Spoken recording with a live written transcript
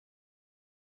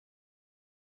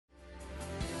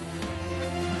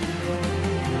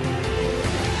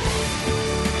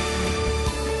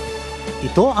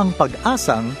Ito ang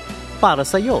Pag-asang para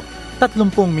sa iyo. 30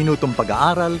 minutong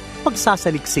pag-aaral,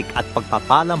 pagsasaliksik at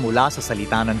pagpapala mula sa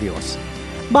salita ng Diyos.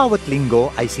 Bawat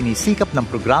linggo ay sinisikap ng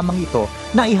programang ito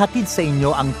na ihatid sa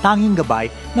inyo ang tanging gabay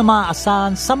na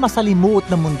maaasahan sa masalimuot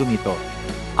na mundong ito,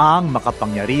 ang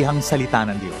makapangyarihang salita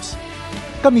ng Diyos.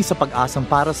 Kami sa Pag-asang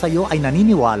para sa iyo ay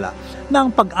naniniwala na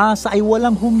ang pag-asa ay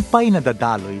walang humpay na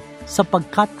dadaloy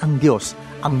sapagkat ang Diyos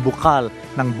ang bukal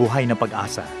ng buhay na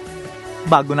pag-asa.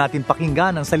 Bago natin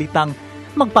pakinggan ang salitang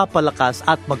magpapalakas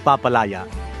at magpapalaya,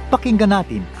 pakinggan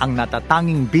natin ang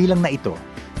natatanging bilang na ito.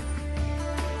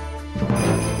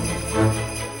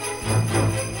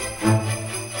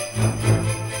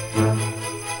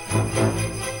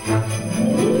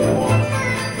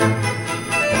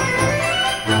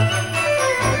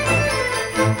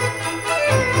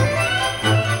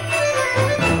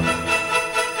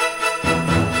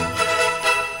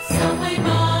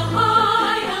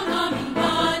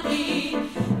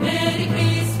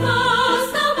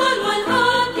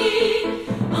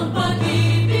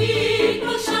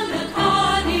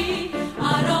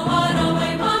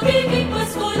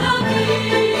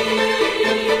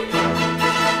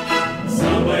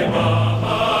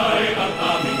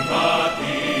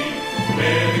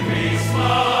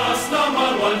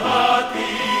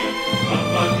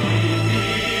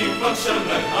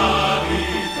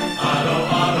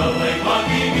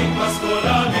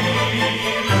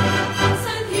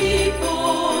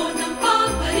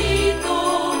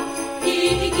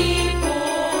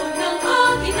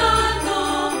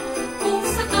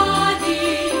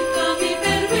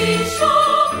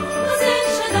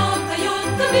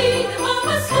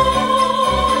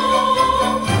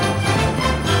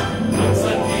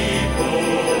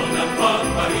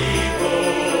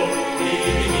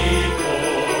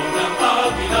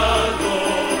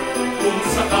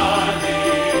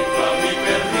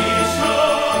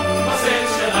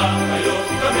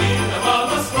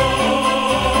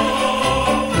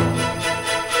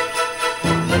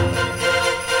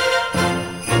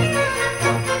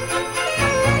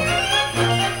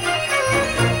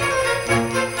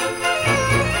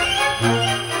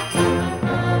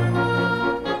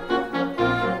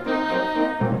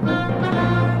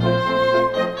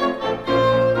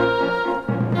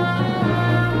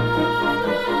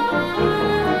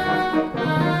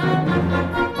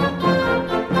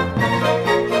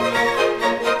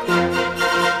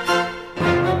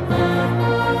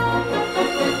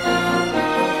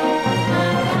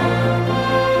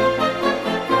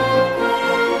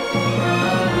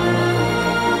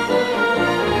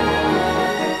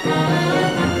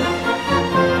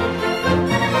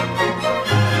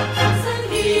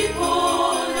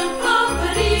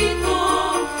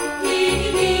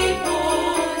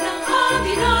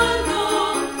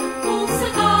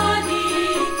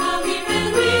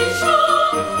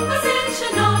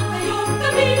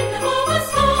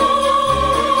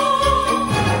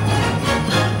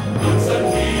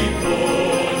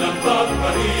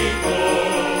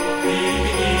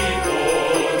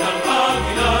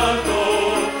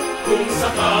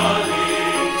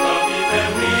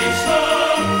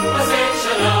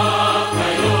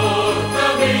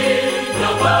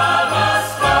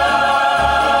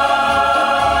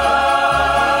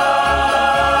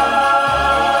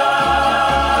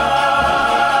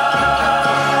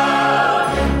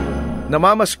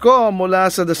 Namamasko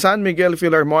mula sa the San Miguel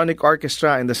Philharmonic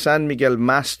Orchestra and the San Miguel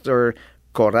Master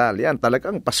Choral. Yan,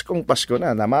 talagang Paskong-Pasko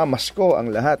na. Namamasko ang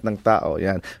lahat ng tao.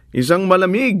 Yan. Isang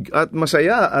malamig at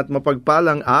masaya at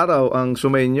mapagpalang araw ang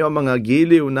sumainyo mga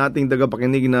giliw nating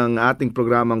tagapakinig ng ating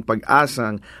programang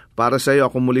Pag-asang para sa iyo.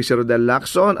 Ako muli si Rodel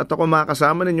Lacson at ako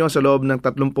makakasama ninyo sa loob ng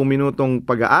 30 minutong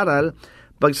pag-aaral,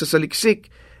 pagsasaliksik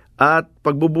at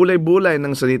pagbubulay-bulay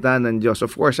ng salita ng Diyos.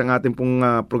 Of course, ang ating pong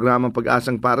programang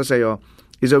Pag-asang para sa iyo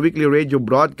is a weekly radio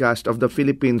broadcast of the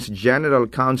Philippines General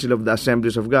Council of the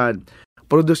Assemblies of God.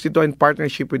 Produced ito in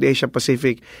partnership with Asia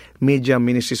Pacific Media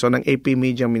Ministries o ng AP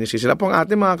Media Ministries. Sila po ang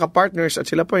ating mga kapartners at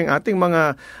sila po yung ating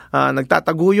mga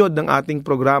nagtataguyod ng ating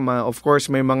programa. Of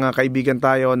course, may mga kaibigan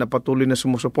tayo na patuloy na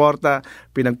sumusuporta.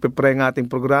 Pinagpipray ng ating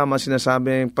programa.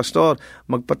 Sinasabi ng pastor,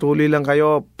 magpatuloy lang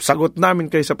kayo. Sagot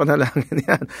namin kayo sa panalangin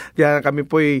yan. Kaya kami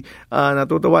po'y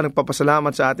natutuwa,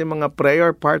 nagpapasalamat sa ating mga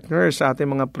prayer partners, sa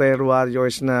ating mga prayer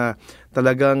warriors na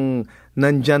talagang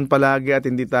nandyan palagi at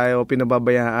hindi tayo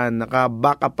pinababayaan.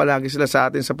 Naka-back up palagi sila sa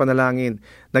atin sa panalangin.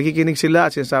 Nakikinig sila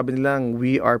at sinasabi nilang,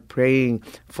 we are praying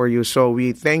for you. So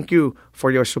we thank you for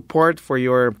your support, for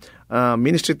your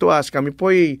ministry to us. Kami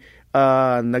po'y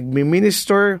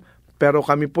nagmi-minister pero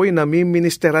kami po'y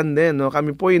namiministeran din, no?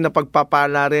 Kami po'y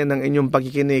napagpapala rin ng inyong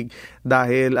pagkikinig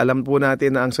dahil alam po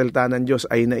natin na ang salita ng Diyos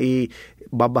ay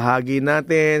naibabahagi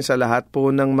natin sa lahat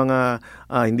po ng mga,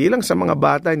 hindi lang sa mga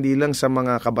bata, hindi lang sa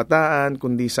mga kabataan,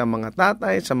 kundi sa mga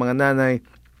tatay, sa mga nanay,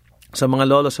 sa mga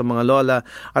lolo, sa mga lola,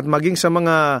 at maging sa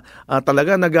mga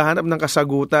talaga naghahanap ng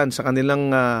kasagutan sa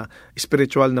kanilang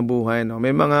spiritual na buhay. No?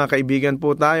 May mga kaibigan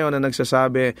po tayo na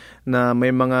nagsasabi na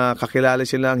may mga kakilala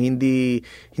silang hindi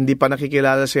pa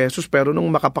nakikilala si Jesus, pero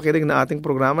nung makapakinig na ating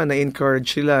programa,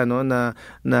 na-encourage sila, no? na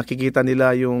nakikita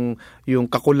nila yung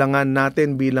kakulangan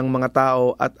natin bilang mga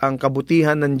tao at ang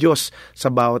kabutihan ng Diyos sa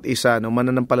bawat isa, no?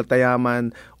 Mananampalataya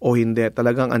man o hindi,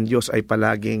 talagang ang Diyos ay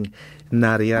palaging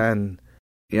nariyan.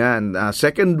 Yan,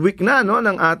 second week na, no,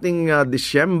 ng ating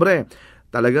Disyembre.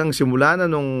 Talagang simula na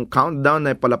nung countdown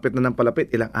na palapit na ng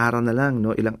palapit, ilang araw na lang,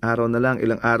 no? Ilang araw na lang.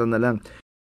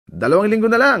 2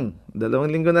 linggo na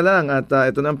lang at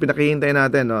ito na ang pinakihintay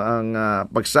natin, no, ang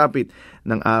pagsapit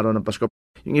ng araw ng Pasko.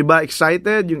 Yung iba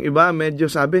excited, yung iba medyo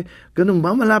sabi, ganun ba,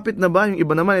 malapit na ba? Yung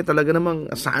iba naman talaga namang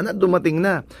sana dumating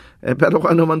na. Pero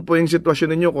kung ano man po yung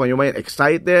sitwasyon ninyo, kung kayo man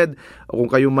excited, o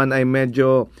kung kayo man ay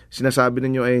medyo sinasabi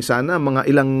ninyo ay sana mga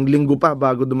ilang linggo pa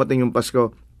bago dumating yung Pasko.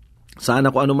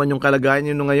 Sana kung ano man yung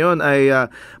kalagayan nyo ngayon ay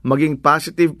maging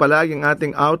positive palagi ang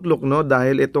ating outlook, no?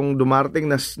 Dahil itong dumarating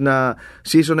na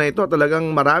season na ito,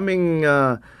 talagang maraming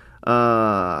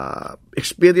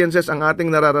experiences ang ating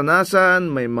nararanasan.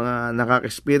 May mga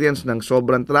nakaka-experience ng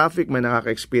sobrang traffic, may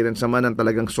nakaka-experience naman ng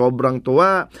talagang sobrang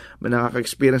tuwa, may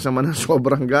nakaka-experience naman ng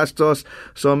sobrang gastos.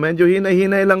 So medyo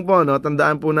hinay-hinay lang po, no?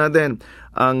 Tandaan po natin,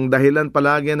 ang dahilan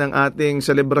palagi ng ating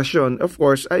selebrasyon, of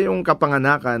course, ay yung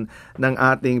kapanganakan ng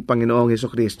ating Panginoong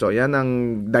Hesukristo. Yan ang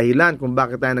dahilan kung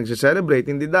bakit tayo nagse-celebrate.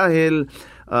 Hindi dahil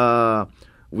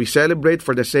we celebrate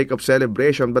for the sake of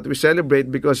celebration, but we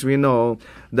celebrate because we know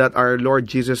that our Lord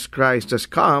Jesus Christ has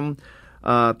come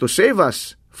to save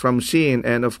us from sin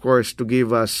and of course to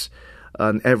give us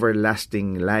an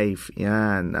everlasting life.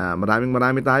 Yan.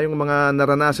 Marami tayong mga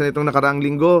naranasan itong nakaraang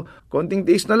linggo. Konting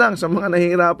tiis na lang sa mga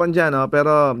nahihirapan dyan, no?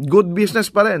 Pero good business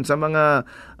pa rin sa mga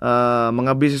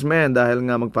businessmen dahil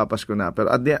nga magpapasko na. Pero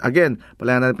again,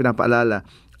 pala natin pinapaalala,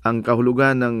 ang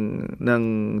kahulugan ng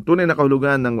tunay na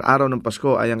kahulugan ng araw ng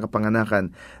Pasko ay ang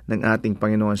kapanganakan ng ating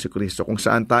Panginoon si Kristo. Kung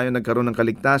saan tayo nagkaroon ng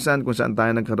kaligtasan, kung saan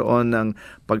tayo nagkaroon ng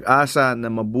pag-asa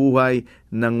na mabuhay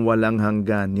ng walang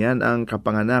hanggan. Yan ang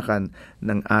kapanganakan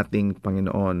ng ating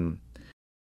Panginoon.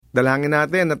 Dalangin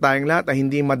natin na tayong lahat ay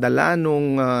hindi madala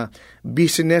nung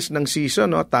business ng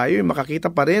season, no? Tayo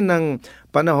makakita pa rin ng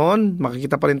panahon,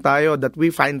 makikita pa rin tayo that we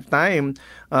find time,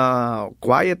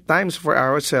 quiet times for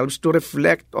ourselves to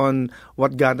reflect on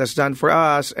what God has done for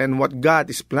us and what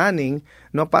God is planning,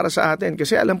 no, para sa atin.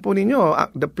 Kasi alam po ninyo,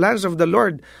 the plans of the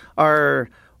Lord are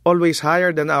always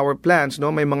higher than our plans, no?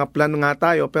 May mga plano nga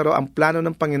tayo, pero ang plano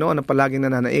ng Panginoon ang palaging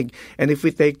nananaig. And if we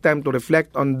take time to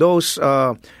reflect on those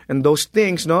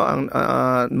things, no, ang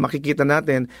makikita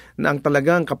natin na ang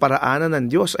talagang kaparaanan ng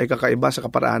Diyos ay kakaiba sa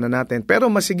kaparaanan natin.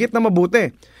 Pero masigit na mabuti.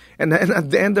 And at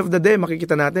the end of the day,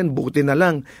 makikita natin, buti na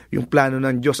lang yung plano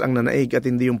ng Diyos ang nanaig at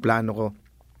hindi yung plano ko.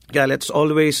 Kaya let's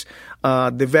always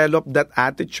develop that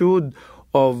attitude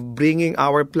of bringing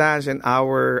our plans and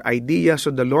our ideas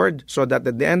to the Lord so that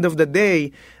at the end of the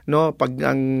day, no, pag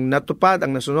ang natupad,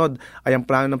 ang nasunod ay ang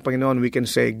plano ng Panginoon, we can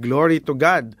say, glory to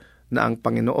God na ang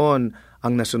Panginoon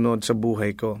ang nasunod sa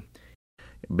buhay ko.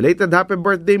 Belated happy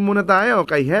birthday muna tayo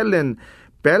kay Helen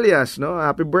Pelias, no?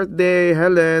 Happy birthday,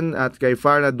 Helen, at kay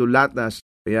Farna Dulatas.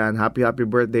 Ayan, happy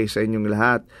birthday sa inyong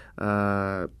lahat.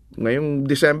 Ngayong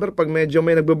December, pag medyo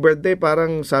may nagbe-birthday,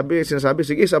 parang sinasabi,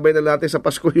 sige, sabay na natin sa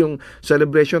Pasko yung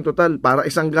celebration total. Para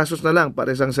isang gastos na lang,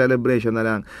 para isang celebration na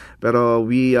lang. Pero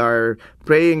we are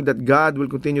praying that God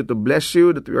will continue to bless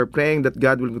you, that we are praying that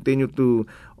God will continue to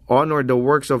honor the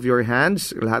works of your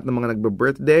hands, lahat ng mga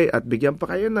nagbe-birthday, at bigyan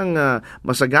pa kayo ng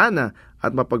masagana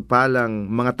at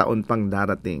mapagpalang mga taon pang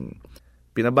darating.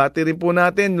 Pinabati rin po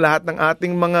natin lahat ng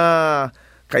ating mga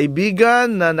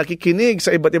kaibigan na nakikinig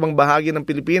sa iba't ibang bahagi ng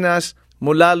Pilipinas,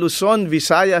 mula Luzon,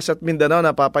 Visayas at Mindanao.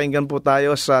 Napapakinggan po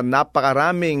tayo sa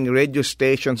napakaraming radio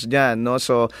stations dyan, no?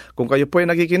 So, kung kayo po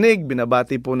ay nakikinig,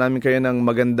 binabati po namin kayo ng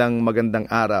magandang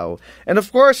araw. And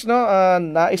of course, no,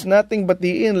 nais nating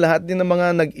batiin lahat din ng mga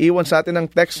nag-iwan sa atin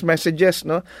ng text messages,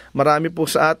 no? Marami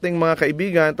po sa ating mga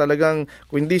kaibigan, talagang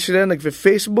kung hindi sila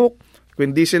nag-Facebook,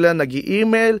 kung hindi sila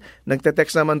nag-i-email,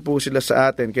 nagte-text naman po sila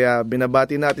sa atin. Kaya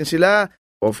binabati natin sila.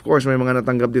 Of course, may mga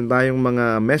natanggap din tayong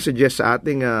mga messages sa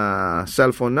ating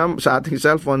cellphone,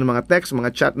 mga text,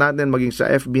 mga chat natin, maging sa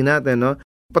FB natin, no?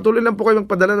 Patuloy lang po kayo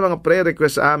magpadala ng mga prayer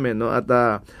request sa amin, no? At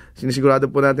sinisigurado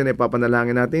po natin,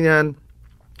 ipapanalangin natin yan.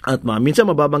 At minsan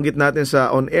mababanggit natin sa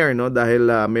on-air, no? Dahil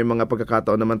may mga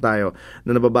pagkakataon naman tayo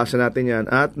na nababasa natin yan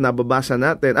at nababasa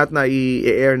natin at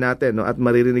nai-air natin, no? At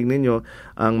maririnig ninyo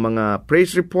ang mga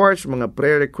praise reports, mga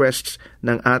prayer requests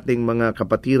ng ating mga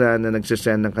kapatiran na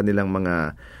nagsisend ng kanilang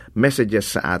mga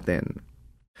messages sa atin.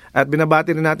 At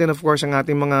binabati rin natin, of course, ang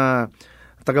ating mga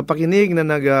tagapakinig na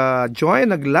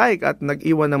nag-join, nag-like at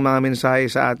nag-iwan ng mga mensahe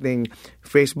sa ating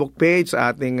Facebook page,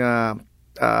 sa ating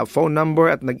phone number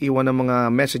at nag-iwan ng mga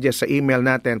messages sa email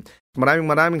natin.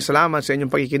 Maraming salamat sa inyong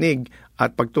pakikinig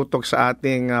at pagtutok sa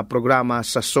ating programa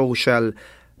sa social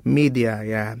media.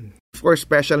 Yan. Of course,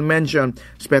 special mention,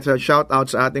 special shout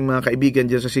out sa ating mga kaibigan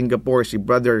dyan sa Singapore, si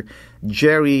Brother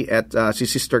Jerry at si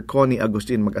Sister Connie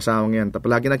Agustin, mag-asawang yan.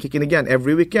 Palagi nakikinig yan,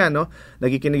 every week yan, no?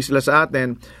 Nakikinig sila sa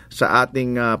atin, sa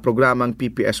ating programang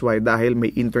PPSY dahil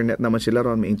may internet naman sila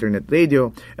ron, may internet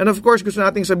radio. And of course, gusto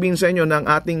nating sabihin sa inyo na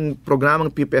ang ating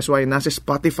programang PPSY nasa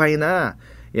Spotify na.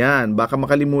 Yan, baka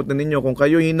makalimutan ninyo kung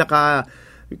kayo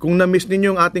kung na-miss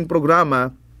ninyo ang ating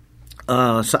programa,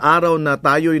 sa araw na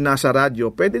tayo'y nasa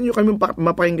radyo, pwede niyo kami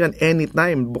mapakinggan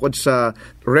anytime bukod sa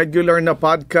regular na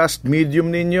podcast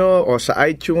medium ninyo o sa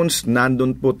iTunes,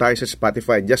 nandun po tayo sa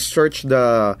Spotify. Just search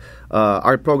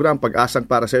our program, Pag-asang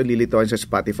para sa'yo, lilituin sa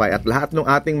Spotify. At lahat ng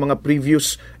ating mga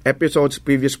previous episodes,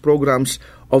 previous programs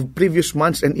of previous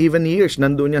months and even years,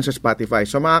 nandun yan sa Spotify.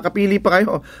 So makakapili pa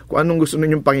kayo kung anong gusto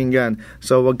ninyong pakinggan.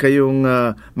 So wag kayong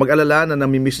mag-alala na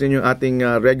namimiss ninyo yung ating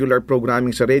regular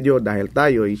programming sa radio dahil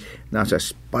tayo'y nasa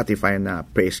Spotify na.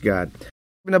 Praise God.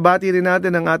 Binabati rin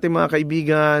natin ang ating mga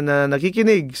kaibigan na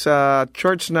nakikinig sa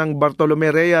Church ng Bartolome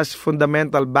Reyes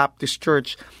Fundamental Baptist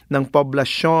Church ng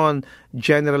Poblacion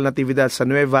General Natividad sa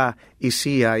Nueva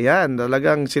Ecija. Yan,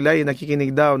 talagang sila ay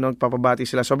nakikinig daw, nagpapabati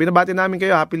sila. So binabati namin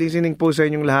kayo, happy listening po sa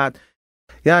inyong lahat.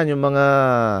 Yan, yung mga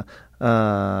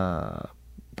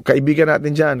kaibigan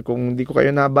natin dyan. Kung hindi ko kayo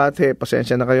nabate,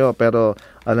 pasensya na kayo, pero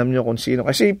alam nyo kung sino.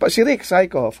 Kasi si Rick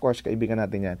Psycho, of course, kaibigan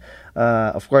natin yan.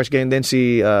 Of course, ganyan din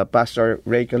si Pastor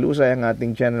Ray Calusay, ang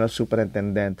ating General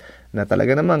Superintendent, na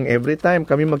talaga namang every time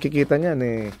kami magkikita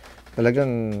niyan, talagang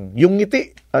yung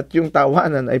ngiti at yung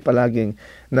tawanan ay palaging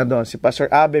na doon. Si Pastor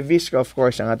Abe Visco, of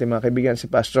course, ang ating mga kaibigan, si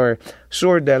Pastor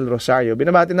Sur del Rosario.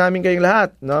 Binabati namin kayong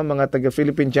lahat, no? Mga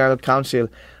taga-Philippine General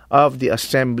Council of the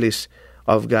Assemblies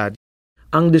of God.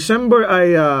 Ang December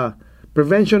ay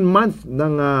Prevention Month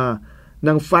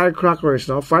ng Firecrackers,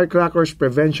 no? Firecrackers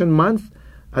Prevention Month,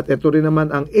 at ito rin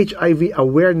naman ang HIV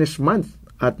Awareness Month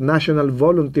at National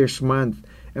Volunteers Month.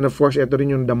 And of course, ito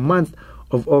rin yung the Month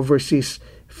of Overseas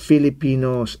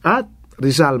Filipinos at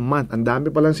Rizal Month. Ang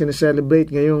dami palang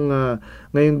sineselebrate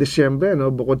ngayong December,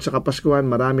 no? Bukod sa Kapaskuhan,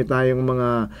 marami tayong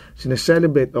mga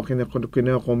sineselebrate o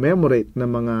kino-commemorate na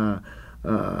mga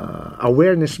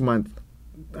Awareness Month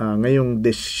ngayong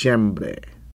Desyembre.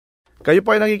 Kayo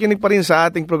po ay nakikinig pa rin sa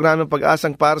ating programa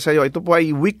Pag-asang para sa iyo. Ito po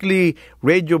ay weekly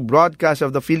radio broadcast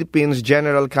of the Philippines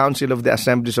General Council of the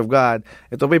Assemblies of God.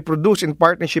 Ito po ay produced in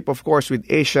partnership, of course, with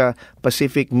Asia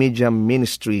Pacific Media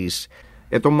Ministries.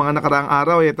 Itong mga nakaraang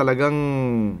araw talagang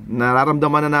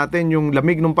nararamdaman na natin yung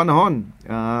lamig ng panahon.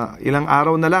 Ilang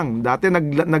araw na lang. Dati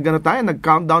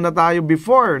nag-countdown na tayo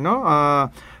before, no?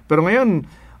 Pero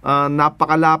ngayon,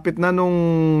 napakalapit na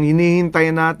nung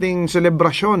hinihintay nating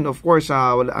selebrasyon. Of course,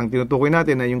 ang tinutukoy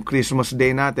natin ay yung Christmas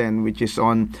Day natin, which is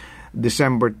on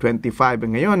December 25.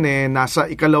 Ngayon, nasa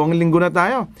ikalawang linggo na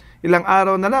tayo. Ilang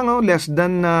araw na lang, less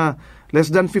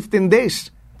than 15 days.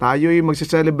 Tayo'y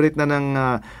magse-celebrate na ng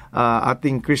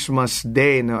ating Christmas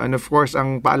Day. No? And of course,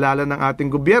 ang paalala ng ating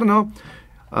gobyerno,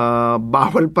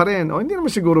 bawal pa rin. Hindi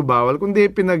naman siguro bawal, kundi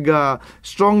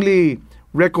strongly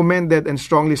recommended and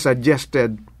strongly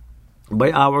suggested by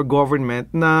our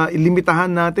government na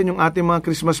ilimitahan natin yung ating mga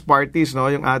Christmas parties, no?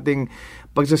 Yung ating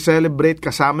pagse-celebrate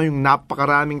kasama yung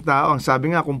napakaraming tao. Ang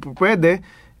sabi nga, kung pwede,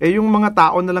 yung mga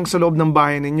tao na lang sa loob ng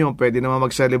bahay ninyo, pwede naman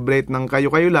mag-celebrate ng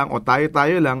kayo-kayo lang o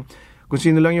tayo-tayo lang, kung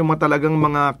sino lang yung talagang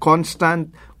mga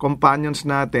constant companions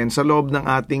natin sa loob ng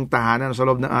ating tahanan, sa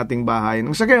loob ng ating bahay.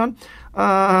 Nang sa gayon,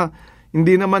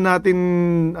 hindi naman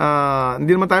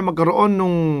tayo magkaroon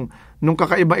nung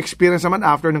kakaiba experience naman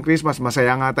after ng Christmas.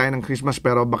 Masaya nga tayo ng Christmas,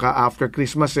 pero baka after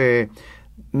Christmas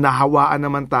nahawaan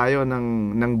naman tayo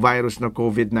ng virus na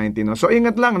COVID-19. No? So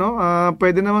ingat lang, no?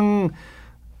 Pwede namang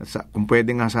kung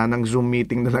pwede nga sanang Zoom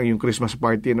meeting na lang yung Christmas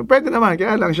party, no? Pwede naman,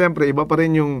 kaya lang syempre iba pa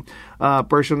rin yung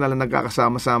personal na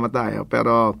nagkakasama-sama tayo.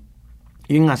 Pero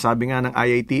yun nga, sabi nga ng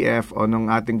IATF o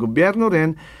ng ating gobyerno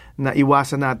rin, na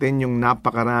iwasan natin yung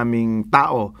napakaraming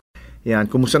tao. Yan,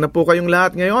 kumusta na po kayong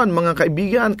lahat ngayon, mga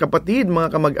kaibigan, kapatid, mga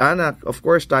kamag-anak? Of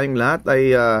course, tayong lahat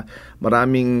ay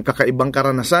maraming kakaibang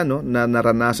karanasan, no, na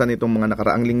naranasan itong mga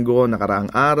nakaraang linggo,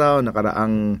 nakaraang araw,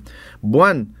 nakaraang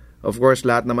buwan. Of course,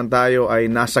 lahat naman tayo ay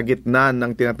nasa gitna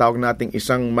ng tinatawag nating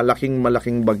isang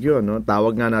malaking bagyo, no?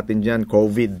 Tawag nga natin diyan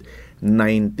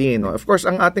COVID-19. No? Of course,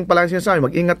 ang ating palagi sinasabi,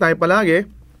 mag-ingat tayo palagi.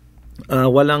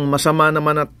 Walang masama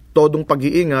naman na todong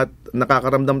pag-iingat.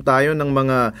 Nakakaramdam tayo ng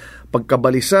mga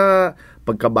pagkabalisa,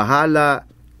 pagkabahala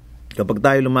kapag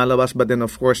tayo lumalabas. But then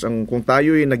of course, kung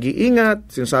tayo ay nag-iingat,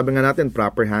 sinasabi nga natin,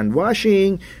 proper hand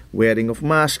washing, wearing of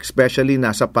mask, especially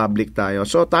nasa public tayo.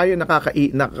 So tayo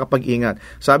nakakapag-ingat.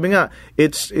 Sabi nga,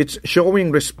 it's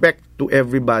showing respect to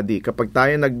everybody. Kapag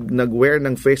tayo nag-wear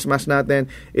ng face mask natin,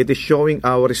 it is showing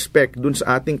our respect dun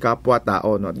sa ating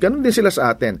kapwa-tao. No? Ganun din sila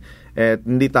sa atin. At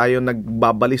hindi tayo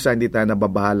nagbabalisa, hindi tayo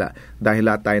nababahala dahil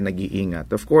lahat tayo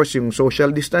nag-iingat. Of course, yung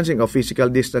social distancing o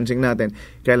physical distancing natin,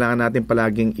 kailangan natin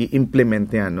palaging i-implement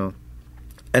yan, no?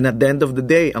 And at the end of the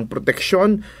day, ang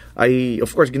protection ay,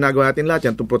 of course, ginagawa natin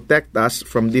lahat yan to protect us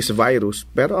from this virus.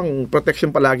 Pero ang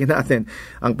protection palagi natin,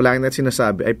 ang palagi natin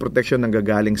sinasabi, ay protection ng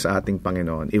gagaling sa ating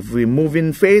Panginoon. If we move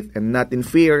in faith and not in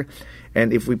fear,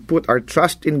 and if we put our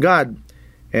trust in God,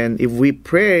 and if we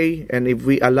pray, and if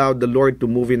we allow the Lord to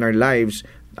move in our lives,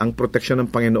 ang proteksyon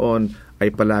ng Panginoon ay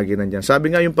palagi nandyan.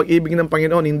 Sabi nga, yung pag-ibig ng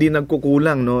Panginoon hindi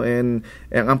nagkukulang, no? And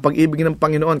ang pag-ibig ng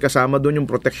Panginoon, kasama doon yung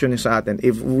proteksyon niya sa atin.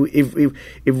 If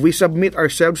we submit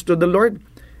ourselves to the Lord,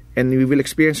 and we will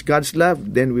experience God's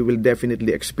love, then we will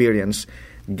definitely experience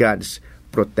God's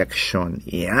protection.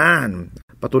 Yan.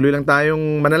 Patuloy lang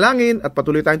tayong manalangin at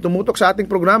patuloy tayong tumutok sa ating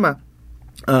programa.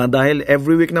 Dahil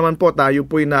every week naman po tayo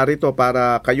po'y narito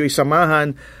para kayo'y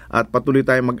samahan at patuloy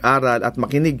tayong mag-aral at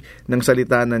makinig ng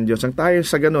salita ng Diyos. Ang tayo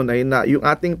sa ganun ay yung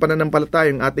ating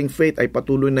pananampalataya, yung ating faith ay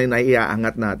patuloy na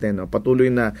naiaangat natin. No? Patuloy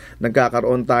na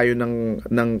nagkakaroon tayo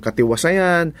ng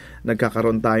katiwasayan,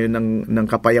 nagkakaroon tayo ng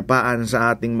kapayapaan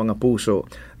sa ating mga puso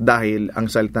dahil ang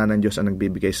salita ng Diyos ang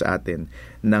nagbibigay sa atin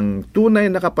ng tunay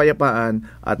na kapayapaan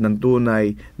at ng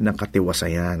tunay na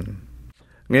katiwasayan.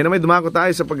 Ngayon naman dumako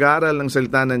tayo sa pag-aaral ng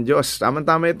salita ng Diyos.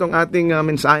 Tama-tama itong ating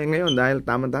mensahe ngayon dahil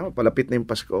tama-tama palapit na yung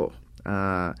Pasko.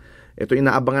 Ito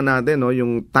inaabangan natin, no,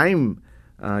 yung time,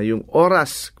 yung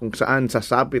oras kung saan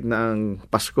sasapit na ang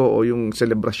Pasko o yung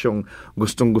selebrasyong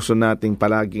gustong-gusto nating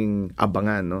palaging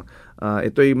abangan. No?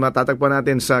 Ito'y matatagpuan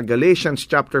natin sa Galatians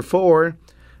chapter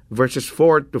 4, verses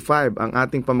 4 to 5. Ang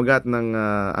ating pamagat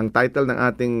ang title ng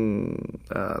ating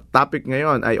topic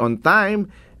ngayon ay On Time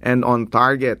and On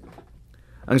Target.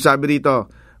 Ang sabi dito,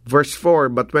 verse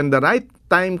 4, But when the right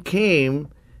time came,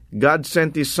 God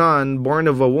sent His Son, born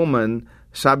of a woman,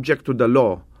 subject to the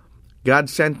law. God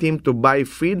sent Him to buy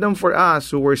freedom for us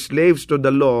who were slaves to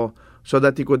the law so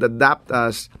that He could adopt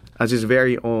us as His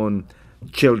very own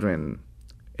children.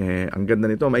 Ang ganda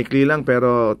nito, maikli lang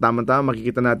pero tama-tama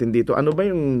makikita natin dito. Ano ba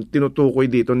yung tinutukoy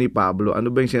dito ni Pablo? Ano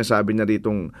ba yung sinasabi niya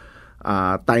ditong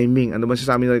timing? Ano ba yung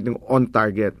sinasabi niya ditong on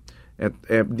target? At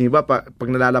di ba pag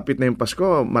nalalapit na yung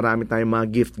Pasko, marami tayong mga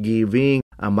gift giving,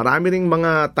 marami ring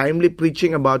mga timely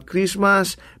preaching about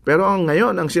Christmas. Pero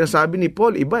ngayon ang sinasabi ni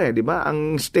Paul iba di ba?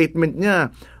 Ang statement niya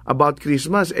about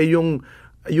Christmas ay yung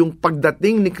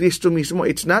pagdating ni Kristo mismo.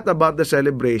 It's not about the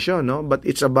celebration, no? But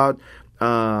it's about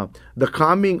the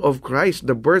coming of Christ,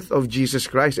 the birth of Jesus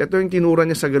Christ. Ito yung tinura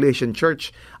niya sa Galatian Church.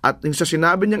 At yung sa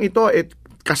sinabi niyang ito,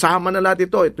 kasama na lahat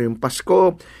ito. Ito yung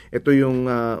Pasko, ito yung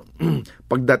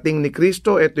pagdating ni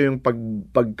Kristo, ito yung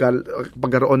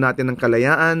pagkaroon natin ng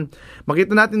kalayaan.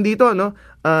 Makita natin dito, no,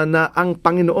 na ang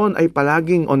Panginoon ay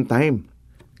palaging on time.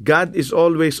 God is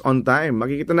always on time.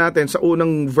 Makikita natin sa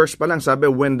unang verse pa lang, sabi,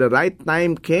 when the right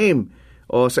time came.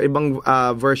 O sa ibang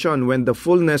version, when the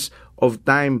fullness of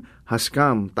time has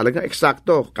come. Talagang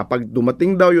eksakto. Kapag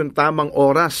dumating daw yung tamang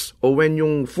oras o when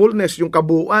yung fullness, yung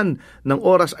kabuuan ng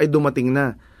oras ay dumating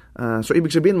na. So,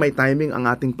 ibig sabihin, may timing ang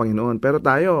ating Panginoon. Pero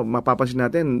tayo, mapapansin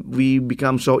natin, we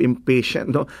become so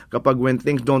impatient, no? Kapag when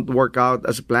things don't work out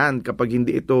as planned, kapag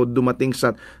hindi ito dumating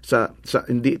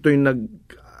hindi ito yung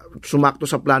sumakto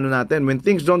sa plano natin. When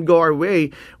things don't go our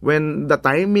way, when the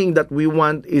timing that we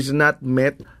want is not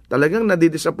met, talagang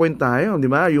nadidisappoint tayo,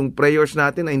 di ba? Yung prayers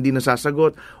natin ay hindi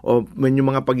nasasagot o when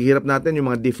yung mga paghihirap natin,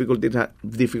 yung mga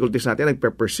difficulties natin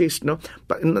nagpe-persist, no?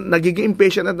 Nagiging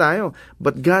impatient na tayo.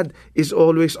 But God is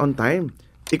always on time.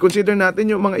 I-consider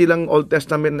natin yung mga ilang Old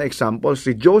Testament na examples.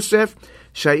 Si Joseph,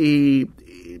 siya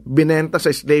binenta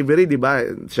sa slavery, di ba?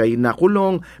 Siya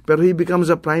nakulong, pero he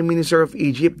becomes the prime minister of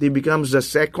Egypt. He becomes the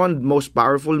second most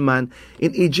powerful man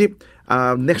in Egypt.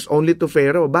 Next only to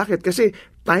Pharaoh. Bakit? Kasi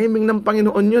Timing ng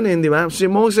Panginoon yun di ba? Si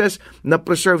Moses,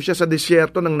 na-preserve siya sa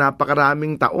disyerto ng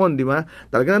napakaraming taon, di ba?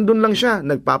 Talaga nandun lang siya,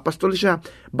 nagpapastol siya.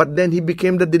 But then he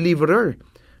became the deliverer.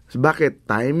 Bakit?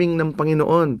 Timing ng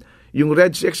Panginoon. Yung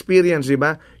Red Sea experience, di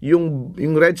ba? Yung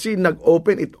Red Sea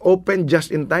it opened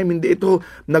just in time. Hindi ito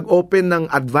nag-open ng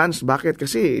advance. Bakit?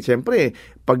 Kasi, siyempre,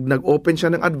 pag nag-open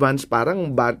siya ng advance,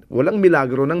 parang walang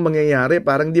milagro nang mangyayari.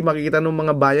 Parang di makikita ng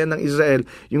mga bayan ng Israel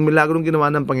yung milagrong ginawa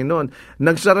ng Panginoon.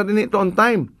 Nagsara din ito on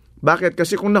time. Bakit?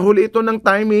 Kasi kung nahuli ito ng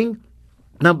timing,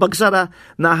 ng pagsara,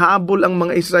 nahabol ang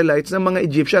mga Israelites ng mga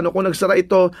Egyptian. O kung nagsara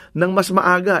ito ng mas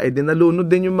maaga, dinalunod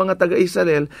din yung mga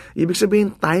taga-Israel. Ibig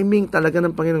sabihin, timing talaga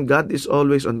ng Panginoon. God is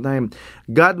always on time.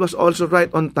 God was also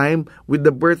right on time with the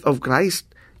birth of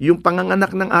Christ. Yung panganganak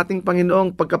ng ating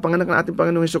Panginoong, pagkapanganak ng ating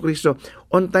Panginoong Jesucristo,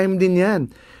 on time din yan.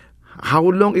 How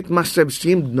long it must have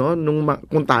seemed, no?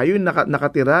 Kung tayo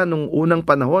nakatira nung unang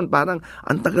panahon, parang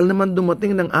ang tagal naman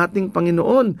dumating ng ating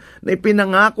Panginoon na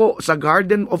ipinangako sa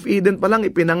Garden of Eden pa lang,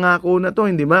 ipinangako na to,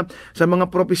 hindi ba? Sa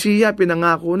mga propesiya,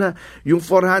 pinangako na. Yung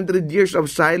 400 years of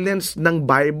silence ng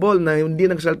Bible na hindi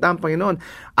nagsalita ang Panginoon,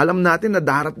 alam natin na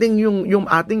darating yung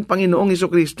ating Panginoong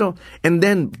Jesucristo. And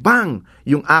then, bang!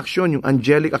 Yung action, yung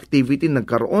angelic activity,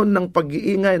 nagkaroon ng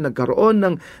pag-iingay, nagkaroon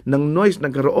ng noise,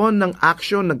 nagkaroon ng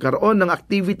action, nagkaroon ng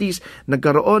activities,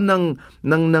 nagkaroon ng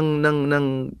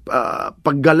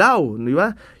paggalaw, di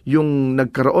ba? Yung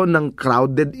nagkaroon ng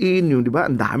crowded in, yung di ba?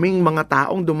 Ang daming mga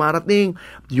taong dumarating,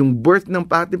 yung birth ng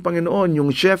ating Panginoon,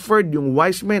 yung shepherd, yung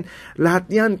wise men, lahat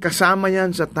yan, kasama yan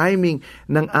sa timing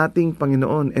ng ating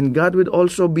Panginoon. And God will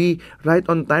also be right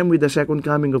on time with the second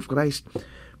coming of Christ.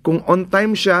 Kung on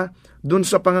time siya, dun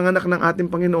sa panganganak ng ating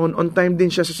Panginoon, on time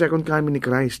din siya sa second coming ni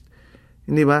Christ.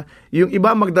 Hindi ba? Yung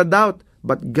iba magda-doubt,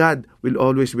 but God will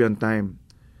always be on time.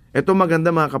 Ito maganda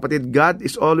mga kapatid, God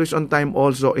is always on time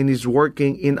also in His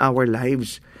working in our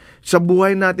lives. Sa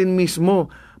buhay natin mismo,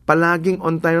 palaging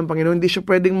on time ang Panginoon. Hindi siya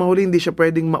pwedeng mahuli, hindi siya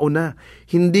pwedeng mauna.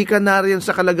 Hindi ka nariyan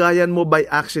sa kalagayan mo by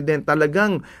accident.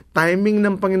 Talagang timing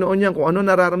ng Panginoon yan. Kung ano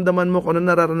nararamdaman mo, kung ano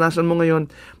nararanasan mo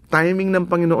ngayon, timing ng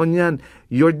Panginoon yan.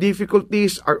 Your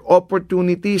difficulties are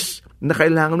opportunities na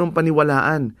kailangan mong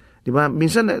paniwalaan. Diba?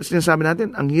 Minsan sinasabi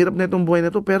natin, ang hirap na itong buhay na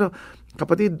ito, pero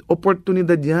kapatid,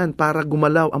 oportunidad yan para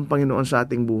gumalaw ang Panginoon sa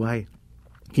ating buhay.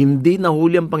 Hindi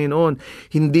nahuli ang Panginoon.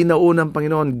 Hindi nauna ang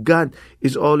Panginoon. God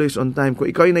is always on time.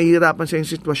 Kung ikaw ay nahihirapan sa iyong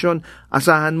sitwasyon,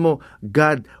 asahan mo,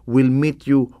 God will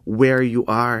meet you where you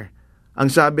are.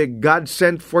 Ang sabi, God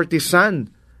sent forth His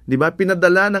Son. Diba?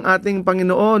 Pinadala ng ating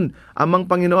Panginoon, amang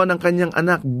Panginoon, ang kanyang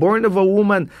anak, born of a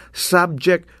woman,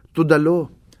 subject to the law.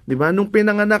 Diba? Nung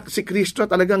pinanganak si Kristo,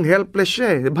 talagang helpless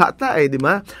siya bata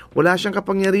diba? Wala siyang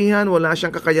kapangyarihan, wala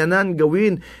siyang kakayanan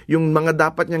gawin yung mga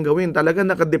dapat niyang gawin. Talagang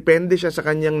nakadepende siya sa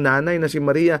kanyang nanay na si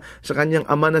Maria, sa kanyang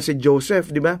ama na si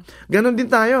Joseph, diba? Ganon din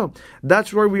tayo.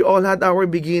 That's where we all had our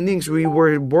beginnings. We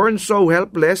were born so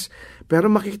helpless, pero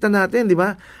makikita natin, di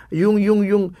ba?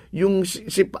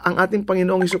 Ang ating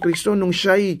Panginoong Jesucristo, nung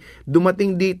siya'y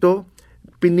dumating dito,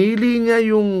 pinili niya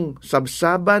yung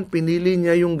sabsaban, pinili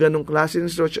niya yung ganong klase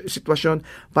ng sitwasyon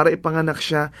para ipanganak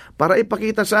siya, para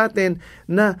ipakita sa atin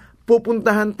na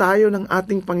pupuntahan tayo ng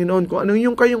ating Panginoon. Kung ano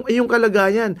yung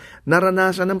kalagayan,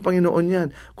 naranasan ng Panginoon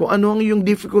yan. Kung ano ang iyong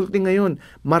difficulty ngayon,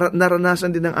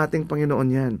 naranasan din ng ating Panginoon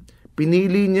yan.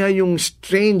 Pinili niya yung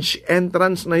strange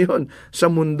entrance na yon sa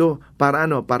mundo para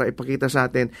para ipakita sa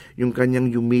atin yung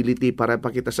kanyang humility, para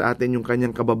ipakita sa atin yung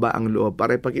kanyang kababaang loob,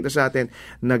 para ipakita sa atin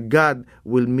na God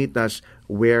will meet us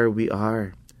where we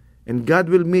are. And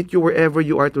God will meet you wherever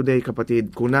you are today,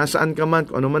 kapatid. Kung nasaan ka man,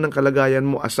 kung ano man ang kalagayan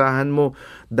mo, asahan mo,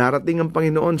 darating ang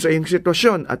Panginoon sa iyong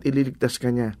sitwasyon at ililigtas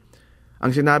ka niya.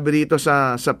 Ang sinabi rito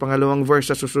sa pangalawang verse,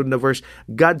 sa susunod na verse,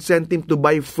 God sent Him to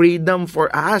buy freedom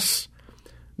for us.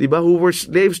 Diba? Who were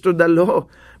slaves to the law.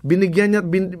 Binigyan niya,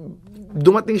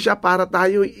 dumating siya para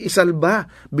tayo isalba.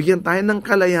 Bigyan tayo ng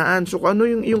kalayaan. So kung ano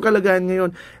yung kalagayan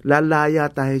ngayon, lalaya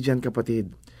tayo dyan,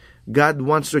 kapatid. God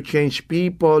wants to change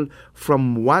people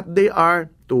from what they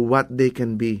are to what they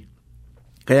can be.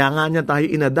 Kaya nga niya tayo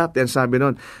inadapt. Yan sabi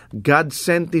nun, God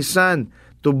sent His Son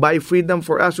to buy freedom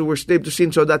for us who were slaves to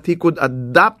sin so that He could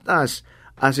adopt us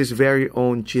as His very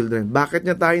own children. Bakit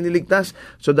niya tayo niligtas?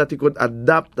 So that He could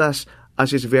adopt us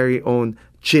as His very own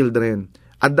children.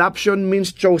 Adoption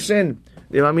means chosen.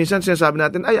 Di ba? Minsan sinasabi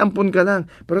natin, ay, ampun ka lang.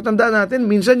 Pero tandaan natin,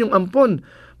 minsan yung ampun,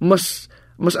 mas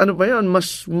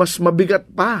mabigat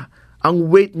pa.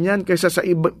 ang weight niyan kaysa sa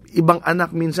ibang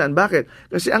anak minsan. Bakit?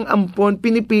 Kasi ang ampon,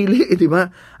 pinipili, di ba?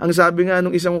 Ang sabi nga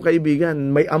nung isang kaibigan,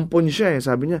 may ampon siya.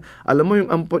 Sabi niya, alam mo yung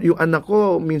ampon, yung anak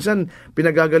ko, minsan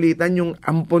pinagagalitan yung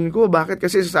ampon ko. Bakit?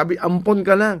 Kasi sabi, ampon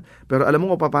ka lang. Pero alam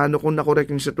mo kung paano kung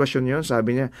nakorek yung sitwasyon niyon?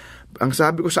 Sabi niya, ang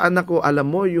sabi ko sa anak ko, alam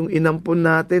mo, yung inampon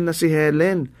natin na si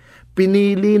Helen,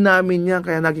 pinili namin niya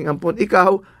kaya naging ampon.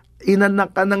 Ikaw,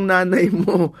 inanak ka ng nanay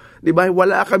mo. Di ba?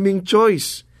 Wala kaming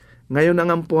choice. Ngayon ang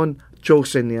ampon,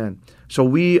 chosen yan. So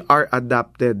we are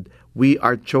adopted. We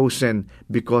are chosen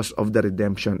because of the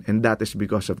redemption, and that is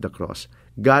because of the cross.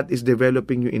 God is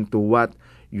developing you into what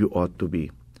you ought to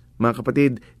be. Mga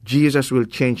kapatid, Jesus will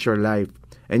change your life,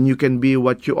 and you can be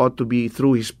what you ought to be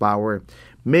through His power.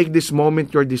 Make this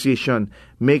moment your decision.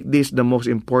 Make this the most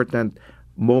important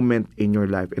moment in your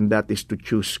life, and that is to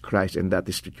choose Christ, and that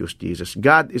is to choose Jesus.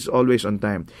 God is always on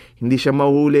time. Hindi siya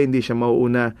mahuhuli, hindi siya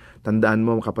mauuna. Tandaan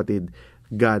mo, kapatid,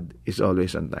 God is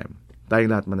always on time. Tayong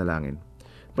lahat manalangin.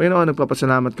 Panginoon,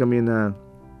 nagpapasalamat kami na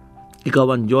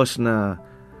Ikaw ang Diyos na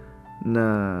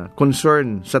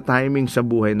concern sa timing sa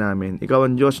buhay namin. Ikaw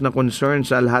ang Diyos na concern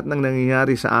sa lahat ng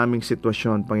nangyayari sa aming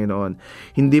sitwasyon, Panginoon.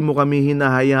 Hindi mo kami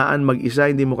hinahayaan mag-isa,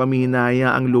 hindi mo kami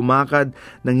hinahayaang lumakad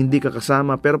ng hindi ka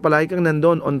kasama, pero palagi kang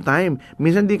nandun on time.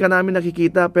 Minsan di ka namin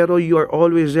nakikita, pero you are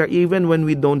always there. Even when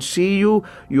we don't see you,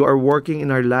 you are working in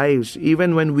our lives.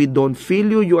 Even when we don't feel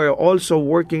you, you are also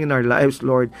working in our lives,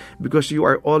 Lord, because you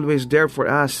are always there for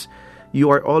us. You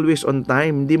are always on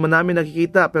time. Hindi man namin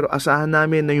nakikita, pero asahan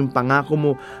namin na yung pangako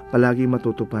mo palagi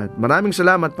matutupad. Maraming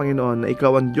salamat, Panginoon, na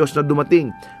Ikaw ang Diyos na dumating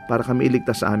para kami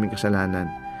iligtas sa aming kasalanan.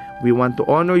 We want to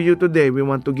honor you today. We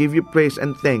want to give you praise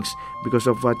and thanks because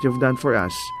of what you've done for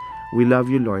us. We love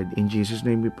you, Lord. In Jesus'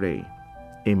 name we pray.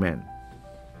 Amen.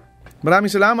 Maraming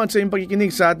salamat sa iyong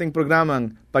pagkikinig sa ating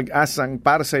programang Pag-asang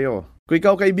para sa iyo. Kung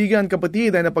ikaw, kaibigan,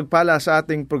 kapatid, ay napagpala sa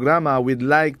ating programa, we'd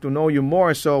like to know you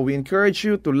more. So we encourage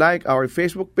you to like our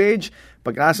Facebook page,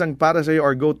 Pag-asang para sa iyo,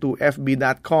 or go to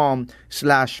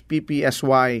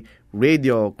fb.com/ppsy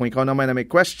radio. Kung ikaw naman na may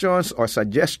questions or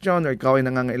suggestion, or ikaw ay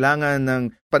nangangailangan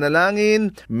ng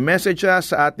panalangin, message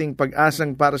us sa ating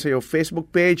Pag-asang para sa iyo Facebook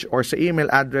page or sa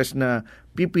email address na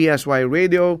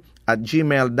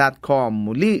ppsyradio@gmail.com.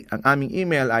 Muli, ang aming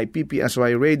email ay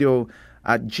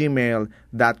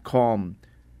ppsyradio@gmail.com.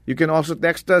 You can also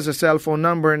text us a cellphone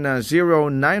number na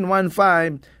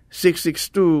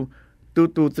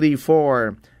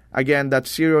 0915-662-2234. Again,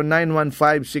 that's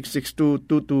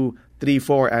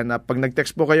 0915-662-2234. And pag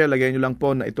nag-text po kayo, lagay nyo lang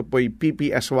po na ito po'y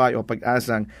PPSY o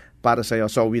Pag-asang para sa iyo.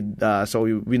 So we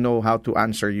know how to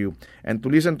answer you. And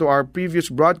to listen to our previous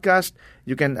broadcast,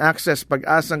 you can access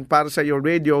Pag-asang para sa iyo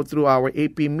radio through our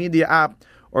AP Media app,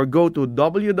 or go to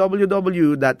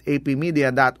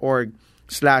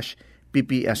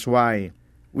www.apmedia.org/ppsy.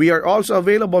 We are also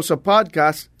available sa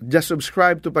podcast. Just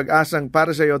subscribe to Pag-asang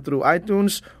para sa iyo through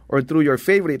iTunes or through your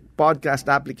favorite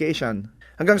podcast application.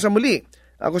 Hanggang sa muli,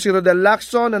 ako si Rodel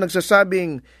Lacson na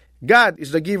nagsasabing, God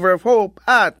is the giver of hope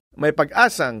at may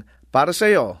pag-asang para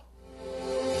sa iyo.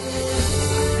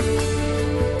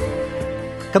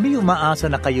 Kami umaasa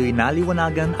na kayo'y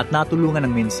naliwanagan at natulungan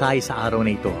ng mensahe sa araw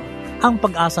na ito. Ang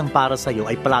Pag-asang para sa iyo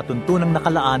ay palatuntunang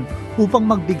nakalaan upang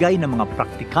magbigay ng mga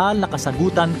praktikal na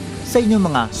kasagutan sa inyong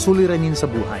mga suliranin sa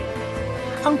buhay.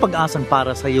 Ang Pag-asang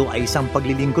para sa iyo ay isang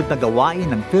paglilingkod na gawain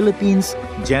ng Philippines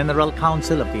General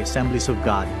Council of the Assemblies of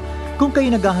God. Kung kayo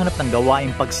naghahanap ng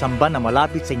gawaing pagsamba na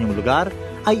malapit sa inyong lugar,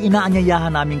 ay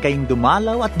inaanyayahan namin kayong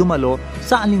dumalaw at dumalo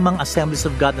sa anumang Assemblies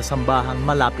of God na sambahang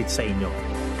malapit sa inyo.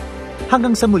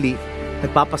 Hanggang sa muli,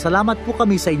 nagpapasalamat po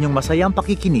kami sa inyong masayang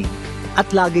pakikinig.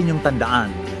 At lagi niyong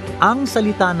tandaan, ang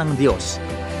salita ng Diyos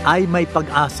ay may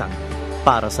pag-asang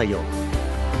para sa iyo.